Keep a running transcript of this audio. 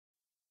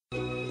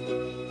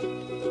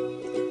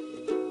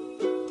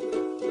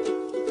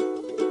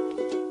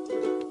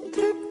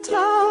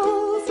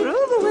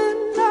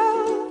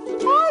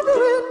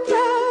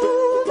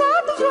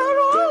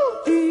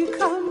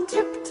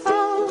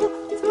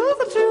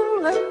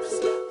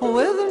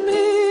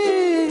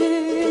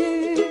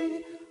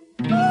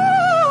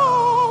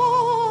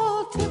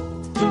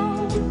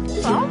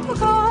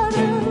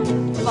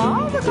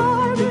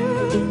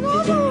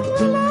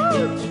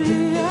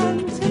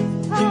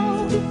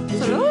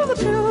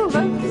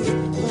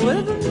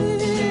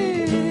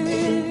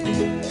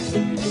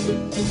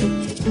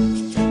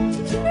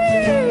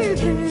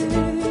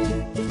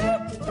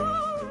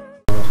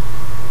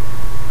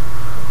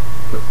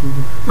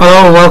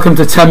welcome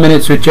to 10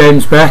 Minutes with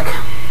James Beck.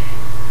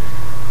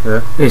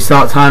 Yeah. It's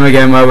that time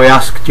again where we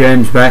ask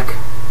James Beck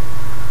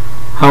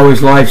how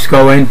his life's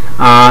going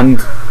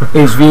and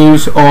his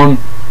views on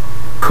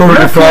current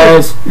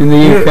affairs in the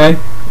UK.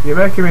 You're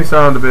making me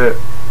sound a bit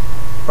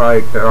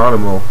like an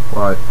animal,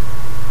 like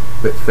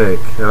a bit thick,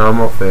 and I'm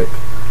not thick.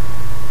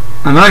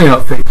 I know you're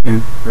not thick,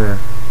 Jim. Yeah.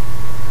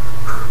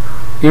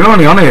 You're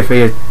only on here for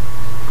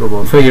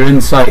your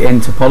insight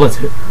into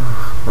politics.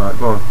 Right,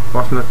 go on.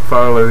 What's the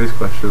fire away these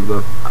questions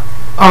though?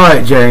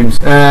 Alright, James.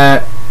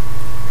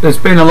 There's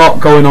been a lot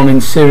going on in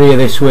Syria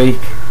this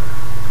week.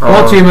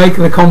 What do you make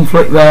of the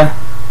conflict there?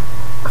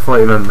 I thought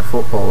you meant the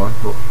football one,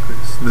 but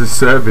it's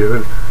Serbia,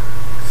 isn't it?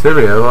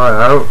 Syria,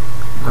 right?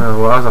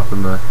 What has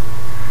happened there?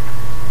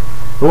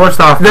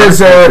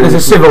 There's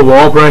a civil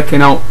war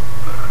breaking out.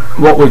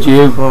 What would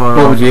you do? Now,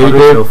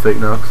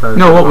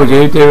 what would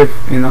you do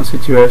in that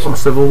situation? What,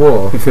 civil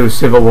war? If there was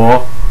civil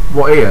war.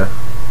 What, here?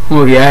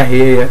 Well, yeah,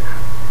 here.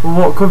 Well,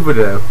 what could we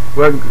do?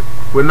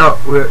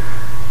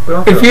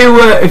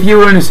 If you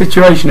were in a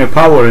situation of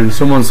power and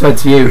someone said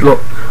to you,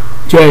 look,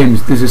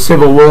 James, there's a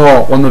civil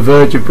war on the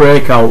verge of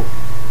breakout,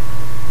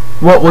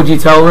 what would you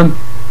tell them?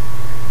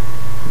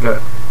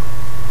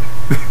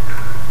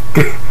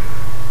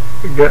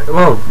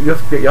 Well, you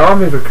have to get your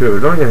army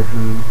recruited, don't you?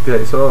 And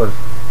get it sorted.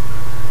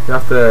 You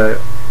have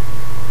to.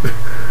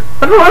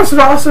 I don't know,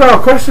 that's our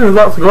question. There's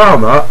lots to go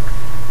on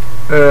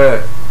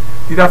that.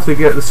 You'd have to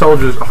get the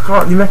soldiers. I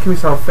can't. You're making me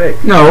sound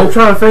fake. No, I'm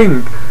trying to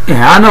think.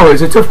 Yeah, I know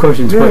it's a tough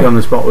question to put you on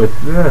the spot with.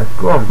 Yeah,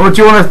 go on. Well,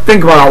 do you want to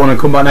think about that one and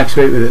come back next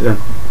week with it then?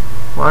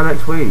 Why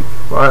next week?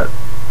 Why?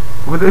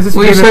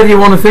 You said you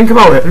want to think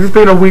about it. Has this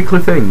been a weekly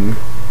thing?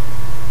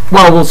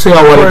 Well, we'll see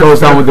how well it goes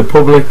down with the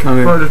public. I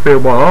mean, might just be a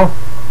one-off.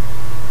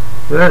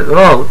 Yeah,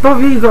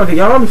 well, you've got to get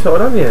your army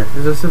sorted, haven't you?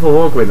 There's a civil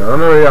war going on. I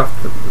know you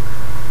have to.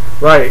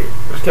 Like,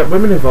 just get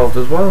women involved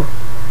as well.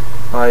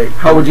 Like,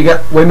 how would you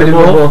get women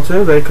involved? In World War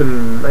II, they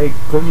can make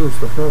guns and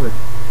stuff, don't they?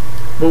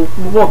 Well,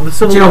 what the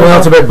civil? Do you know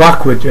that's a bit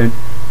backward, Jane?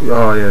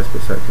 Oh yeah, it's a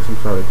bit sexist. I'm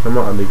sorry. I'm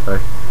not anti-gay.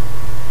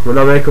 But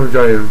no, they can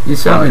join. You're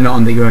certainly not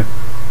anti-gay.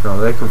 No,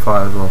 they can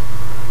fight as well.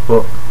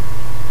 But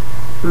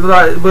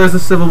like, where's the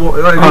civil war?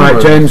 Like, all right,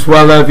 James.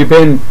 Well, have you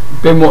been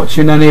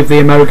watching any of the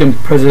American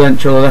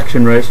presidential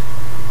election race?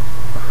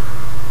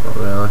 Not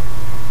really.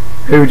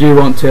 Who do you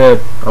want to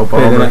be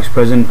the next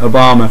president?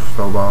 Obama.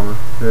 Obama.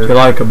 Yeah. Do you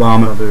like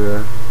Obama? I do.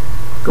 Yeah.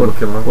 Good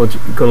looking lad.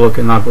 Good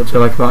looking lad. What do you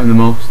like about him the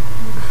most?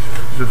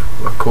 He's just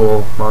a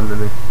cool man, isn't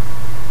he?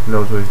 He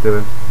knows what he's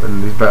doing,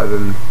 and he's better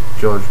than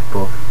George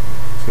Bush.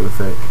 He was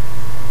thick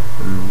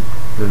and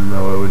didn't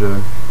know what we were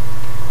doing.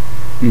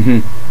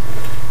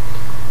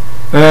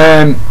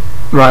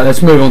 Right,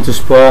 let's move on to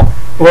sport.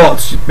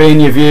 What's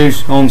been your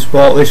views on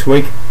sport this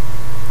week?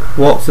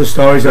 What's the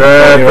stories? The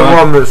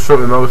one that struck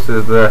me most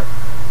is the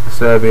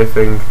Serbia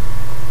thing.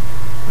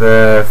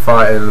 The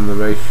fighting and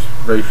the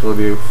racial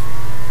abuse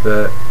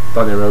that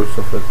Danny Rose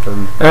suffered.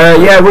 And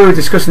yeah, we were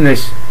discussing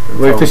this.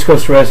 We've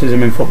discussed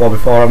racism in football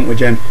before, haven't we,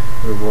 Jen?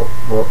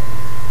 What?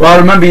 Well, I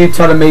remember you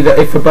telling me that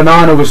if a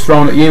banana was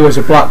thrown at you as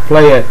a black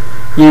player,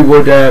 you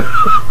would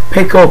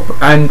pick up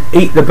and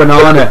eat the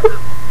banana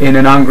in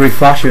an angry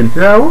fashion.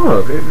 Yeah, I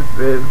would.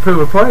 People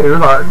were playing.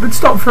 Like, they'd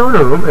stop throwing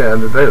them, wouldn't they? At the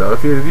end of the day, though,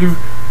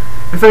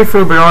 if they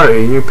threw a banana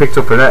and you picked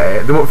up and ate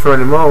it, they won't throw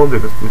any more, would they?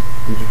 Because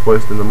you're just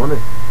wasting the money.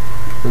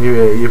 And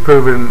you're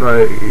proving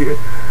like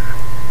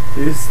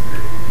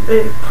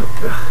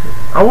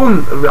I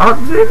wouldn't.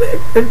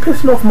 It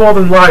pissed me off more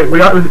than like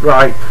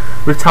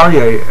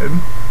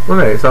retaliating,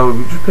 wouldn't it? So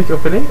you just pick it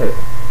up and eat it.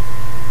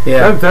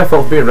 Yeah. Their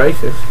fault being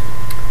racist.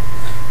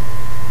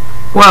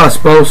 Well, I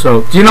suppose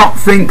so. Do you not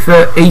think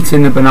that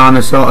eating the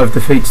banana sort of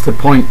defeats the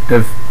point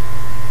of?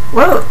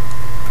 Well,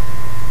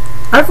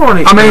 everyone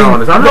eats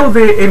bananas. I know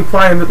they're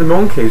implying that the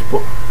monkeys,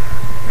 but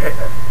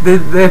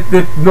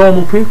they're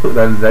normal people at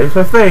the end of the day. So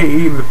if they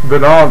eat the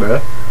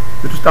banana,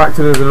 they're just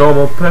acting as a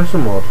normal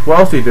person would. What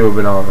else do you do with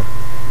a banana?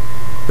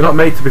 They're not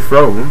made to be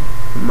thrown.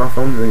 My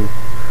phone thing.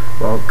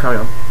 Well, carry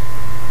on.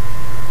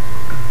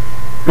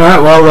 Right.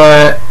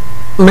 Well,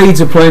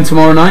 Leeds are playing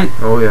tomorrow night.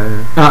 Oh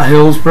yeah. At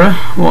Hillsborough.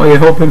 What are you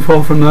hoping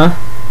for from there?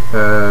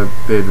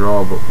 Be a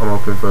draw, but I'm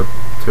hoping for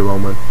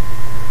 2-1 win.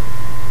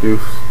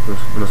 Youth's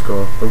gonna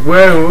score.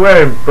 We're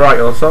wearing bright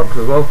yellow socks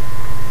as well.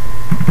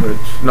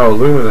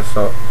 Luminous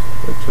socks,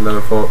 which I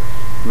never thought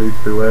Leeds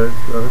would be wearing,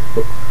 to be honest.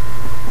 But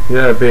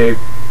yeah, big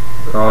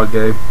hard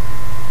game.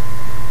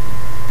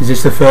 Is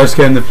this the first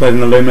game they've played in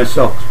the luminous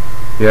socks?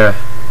 Yeah,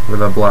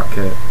 with a black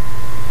kit.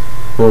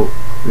 But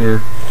yeah.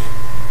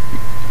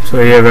 So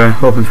you're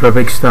hoping for a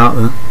big start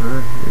then?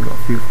 You've got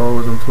a few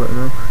followers on Twitter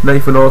now.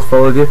 Nathan Orr's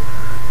followed you.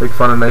 Big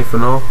fan of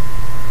Nathan Orr.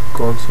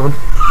 Go on, son.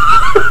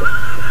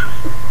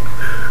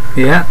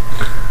 Yeah,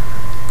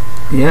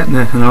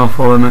 Nathan Orr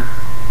followed me.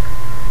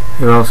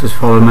 Who else has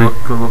followed me?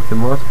 Good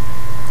looking lad.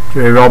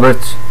 Jerry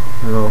Roberts.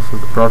 And also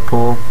Brad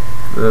Paul,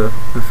 the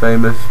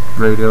famous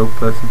radio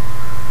person.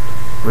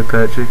 With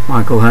Perchy.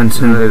 Michael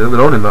Henson. They're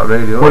owning that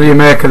radio. What do you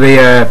make of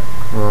the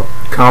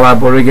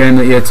Carlisle-Bury game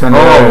that you attended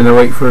earlier in the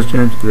week for us,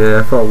 James? Yeah,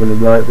 I thought we were going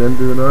to be right at the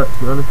end of the night, to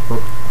be honest.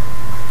 But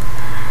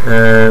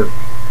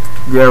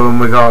Yeah, when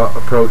we got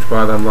approached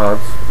by them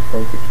lads. The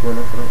phone keeps going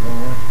off, I don't know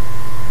why.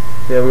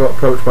 Yeah, we got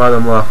approached by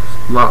them lads.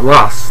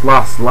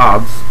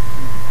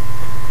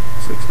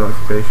 6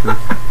 notifications.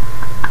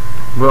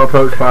 We got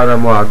approached by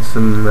them lads,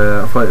 and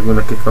I thought they were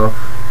going to kick off.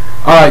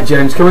 Alright,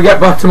 James, can we get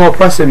back to more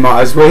pressing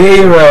matters? We're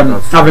here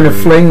having a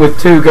fling with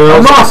 2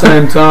 girls at the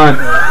same time.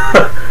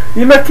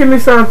 You're making me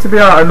sound to be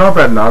out of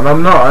knobhead now, and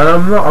I'm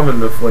not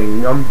having a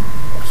fling. I'm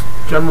just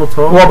general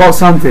talk. What about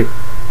Santi?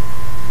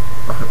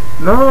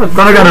 No, I'm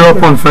gonna get her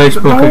up on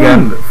Facebook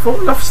again.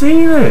 I've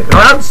seen it.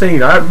 I haven't seen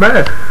it. I haven't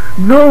met her.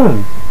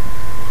 No.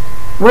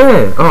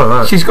 Where? Oh,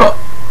 right. She's got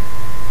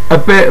a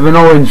bit of an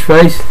orange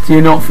face. Do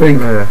you not think?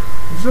 Yeah.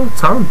 It's all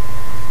tan.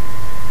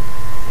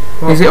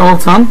 What? Is it all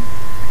tan?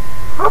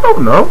 I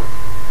don't know.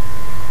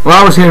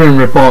 Well, I was hearing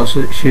reports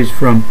that she's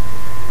from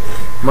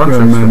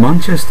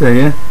Manchester,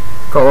 yeah.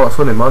 Got a lot of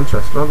sun in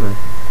Manchester, haven't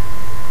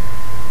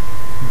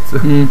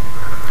they?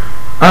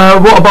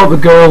 What about the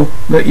girl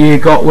that you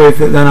got with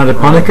that then had a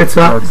panic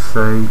attack? God's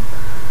sake.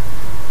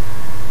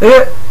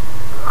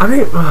 I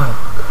think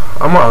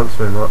I'm not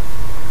answering that.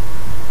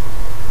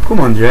 Come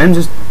on, James.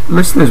 Just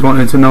listeners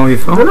wanting to know your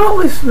phone. They're not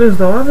listeners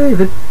though, are they?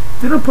 They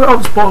don't put it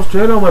on the Sports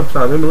Journal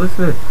website. They're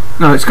listening.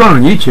 No, it's gone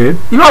on YouTube.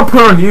 You got to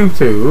put it on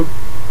YouTube.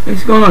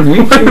 It's gone on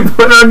YouTube.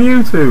 Put it on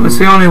YouTube. It's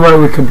the only way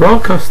we can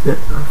broadcast it.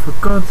 Oh, for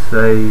God's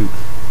sake.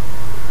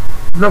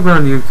 It's not going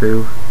on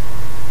YouTube.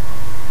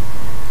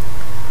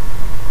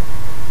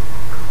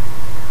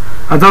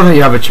 I don't think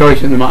you have a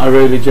choice in the matter,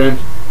 really, James.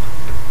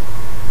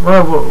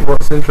 Well,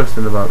 what's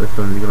interesting about this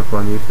one? You're going to put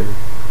on YouTube.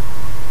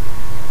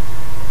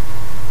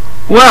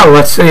 Well,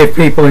 let's see if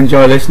people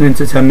enjoy listening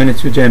to 10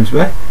 Minutes with James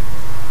Beck.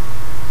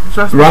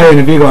 Ryan,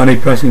 have you got any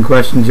pressing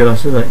questions you'd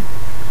like to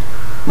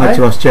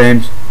ask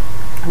James?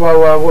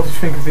 Well, what did you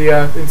think of the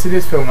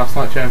Insidious film last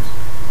night, James?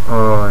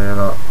 Oh, yeah,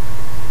 that.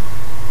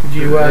 Did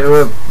you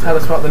tell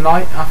us about the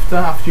night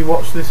after you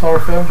watched this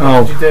horror film?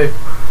 What did you do?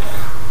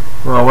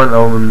 Well, I went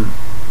home and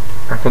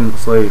I couldn't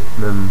sleep.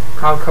 And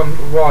how come?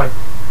 Why?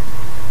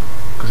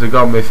 Because it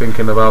got me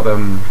thinking about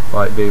them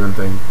like demon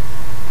thing,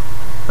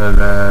 and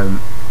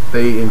the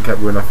eating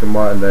kept going off in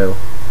Whitendale.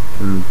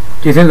 And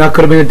do you think that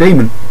could have been a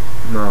demon?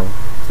 No,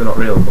 they're not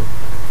real. But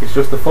it's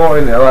just the thought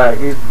in there, like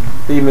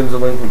demons are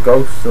linked with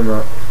ghosts and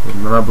that,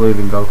 and I believe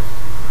in ghosts.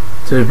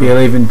 So you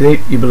believe in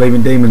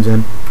demons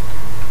then?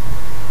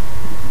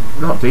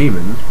 Not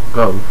demons,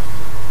 ghosts.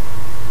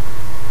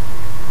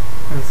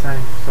 The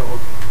same sort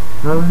of.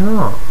 No, they're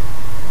not.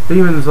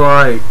 Demons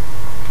are like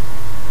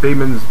they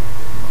remind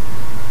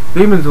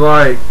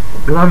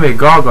me of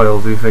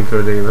gargoyles. Do you think are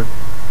a demon?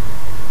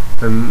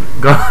 And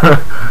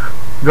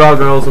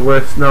gargoyles are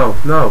worse. No.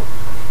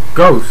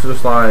 Ghosts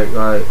just like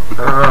I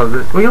don't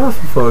know. What are you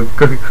laughing for?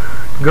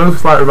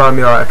 Ghosts like remind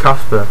me like a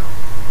Casper.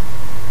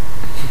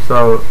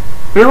 So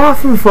what are you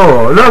laughing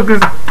for? No,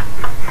 because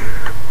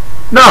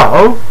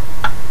no.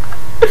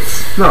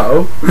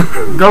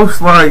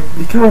 Ghosts like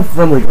you can't have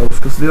friendly ghosts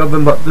because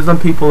there's them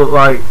people that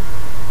like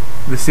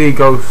they see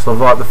ghosts of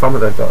like the family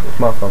they've got. It's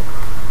my fault.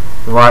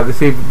 Like they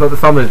see the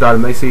family's died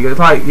and they see it's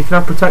like you can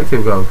have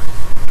protective ghosts.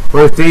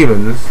 Whereas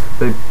demons,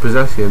 they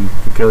possess you and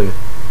kill you.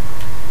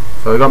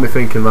 So it got me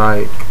thinking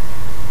like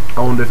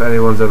I wonder if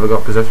anyone's ever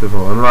got possessed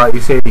before. And like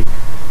you see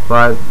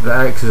like the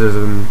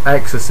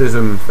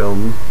exorcism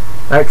films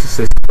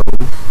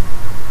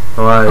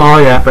are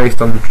like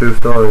based on true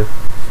stories.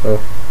 So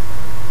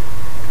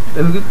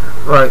and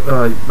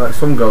like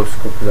some ghosts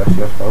could possess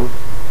you, I suppose.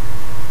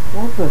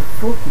 What the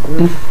fuck is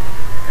this?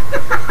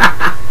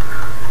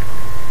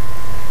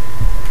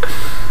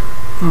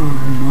 Oh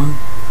man.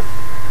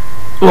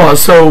 What?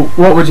 So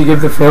what would you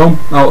give the film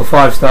out of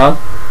 5 stars?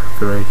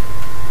 3.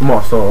 From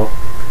what I saw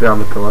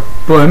behind the pillar.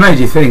 But it made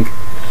you think.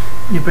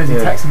 You're busy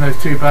texting those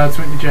 2 birds,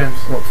 weren't you, James?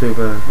 What 2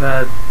 birds?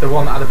 The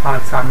one that had a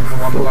panic attack and the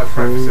one that likes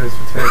breakfasts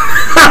for 2.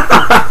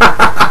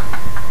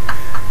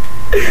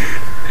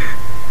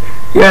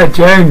 Yeah,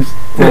 James.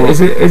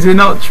 Is it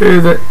not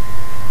true that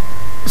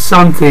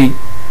Santi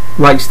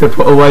likes to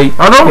put away?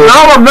 I don't know.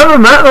 I've never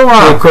met the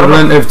one. The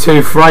equivalent of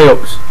 2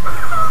 fry-ups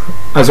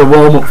as a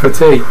warm-up for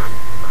tea.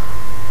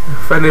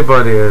 If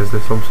anybody hears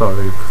this, I'm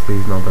sorry because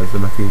these knobheads are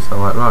making you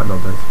sound like right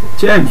knobheads.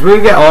 James, we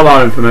get all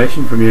our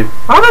information from you.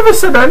 I never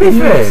said anything.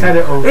 You said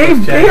it all.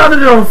 He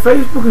added it on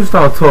Facebook and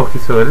started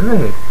talking to her, didn't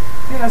he?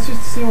 Yeah, that's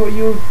just to see what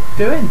you were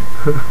doing.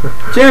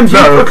 James, you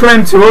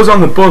proclaimed to us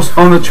on the bus,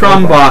 on the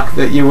tram back,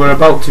 that you were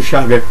about to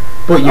shag her,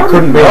 but you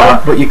couldn't be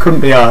asked.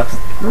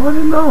 No, I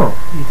didn't know.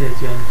 You did,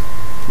 James.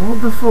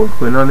 What the fuck?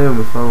 We're not on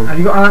my phone. Have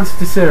you got an answer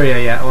to Syria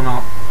yet or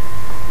not?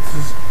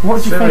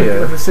 What do you think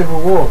of the civil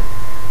war?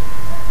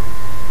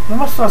 There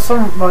must have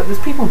some there's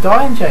people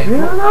dying, James.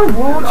 Yeah, I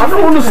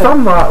don't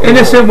understand that.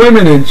 Innocent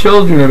women and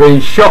children are being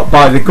shot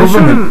by the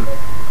government.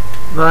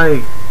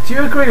 Like, do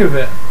you agree with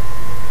it?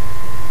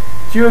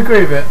 I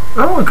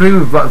don't agree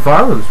with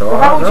violence.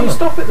 Well, how would you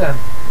stop it then?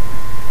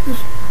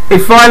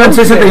 If violence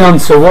isn't the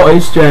answer, what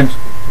is, James?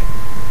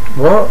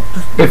 What?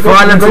 If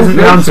violence isn't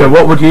the answer,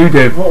 what would you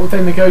do? What would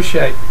they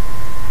negotiate?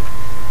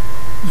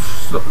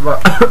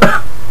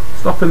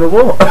 Stopping the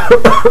war.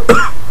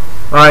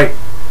 Like,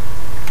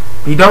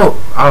 you don't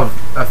have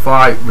a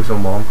fight with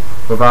someone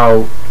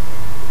without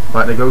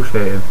like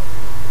negotiating.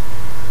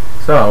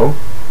 So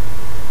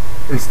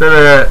instead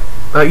of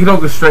like, you don't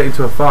go straight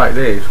into a fight,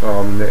 do you?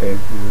 Oh, I'm knitting.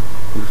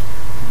 You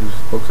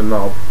just looks a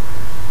knob.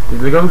 You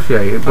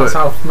negotiate. That's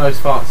how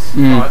most fights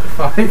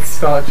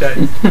start,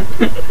 James.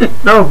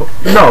 No,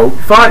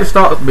 fights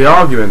start to be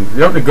arguing. You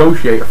don't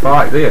negotiate a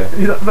fight, do you?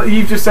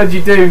 You've just said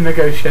you do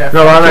negotiate.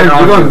 No, I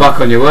You're going back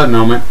on your word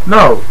now, mate.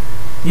 No,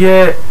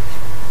 you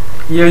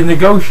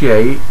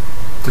negotiate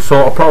to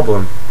sort a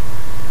problem.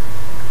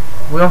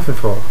 What are we laughing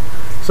for?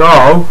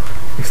 So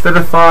instead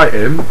of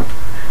fighting,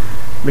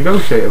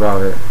 negotiate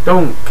about it.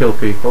 Don't kill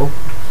people.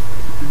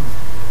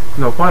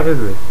 No point, is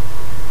it?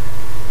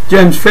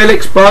 James,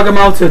 Felix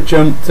Bergamalta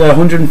jumped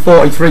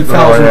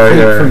 143,000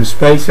 feet from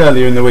space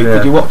earlier in the week.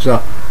 Did you watch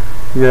that?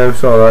 Yeah, I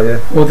saw that, yeah.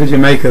 What did you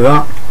make of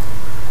that?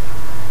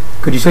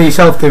 Could you see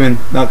yourself doing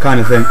that kind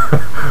of thing?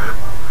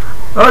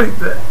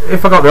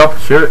 If I got the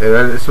opportunity,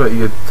 then it's what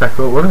you'd take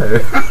up, wouldn't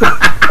it?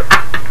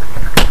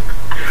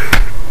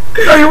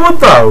 No, you would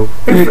though.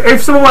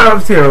 If someone went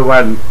up to you and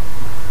went,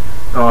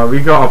 "Oh, we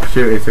got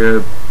opportunity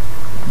to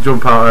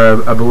jump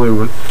out a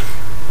balloon,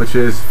 which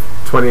is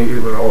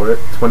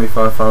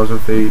 25,000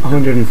 feet."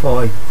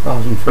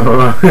 105,000 feet.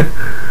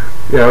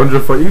 Yeah,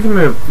 100 foot. You can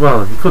move.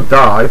 Well, you could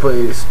die, but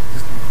it's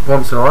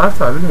once in a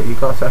lifetime, isn't it? You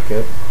got to take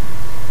it.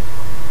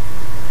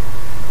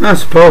 I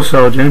suppose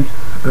so, James.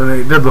 And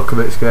it did look a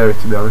bit scary,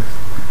 to be honest.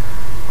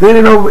 He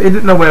didn't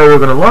know where we were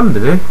going to land,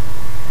 did he?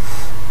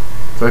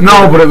 So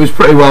no, but it was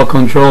pretty well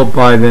controlled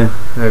by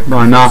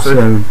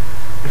NASA.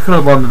 He could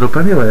have landed up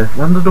anywhere.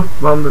 Ended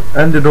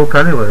up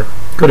anywhere.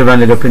 Could have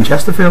ended up in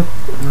Chesterfield.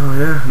 Oh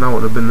yeah, no one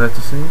would have been there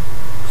to see.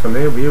 So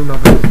me with you,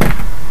 nothing.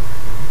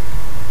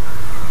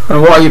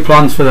 And what are your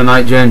plans for the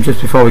night, James?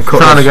 Just before we cut.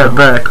 Trying to get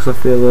better because I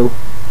feel ill.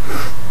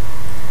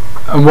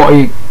 And what are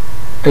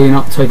you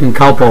not taking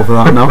Calpol for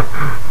that? No.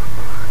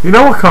 You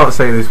know I can't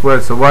say this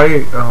word, so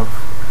why? Oh,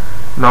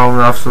 now I'm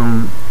gonna have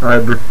some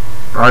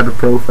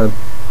ibuprofen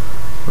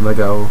when I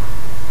go.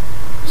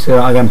 Say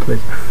that again,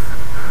 please.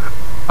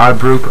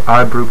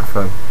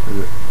 Ibuprofen. Is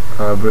it?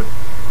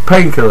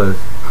 Painkillers.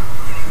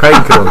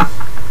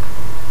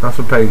 That's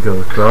some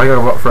painkillers. So I got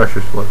a lot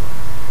fresher one.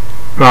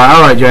 Right,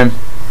 alright, James.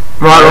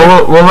 Right,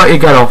 well, we'll let you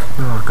get off.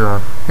 Oh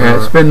god. Yeah,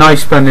 it's been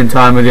nice spending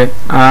time with you.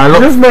 It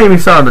just made me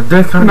sound a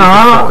dick.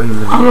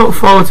 I look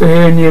forward to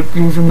hearing your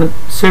views on the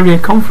Syria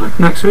conflict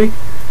next week.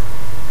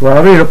 Well,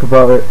 I'll read up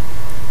about it.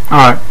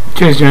 Alright,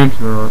 cheers, James.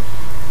 Alright.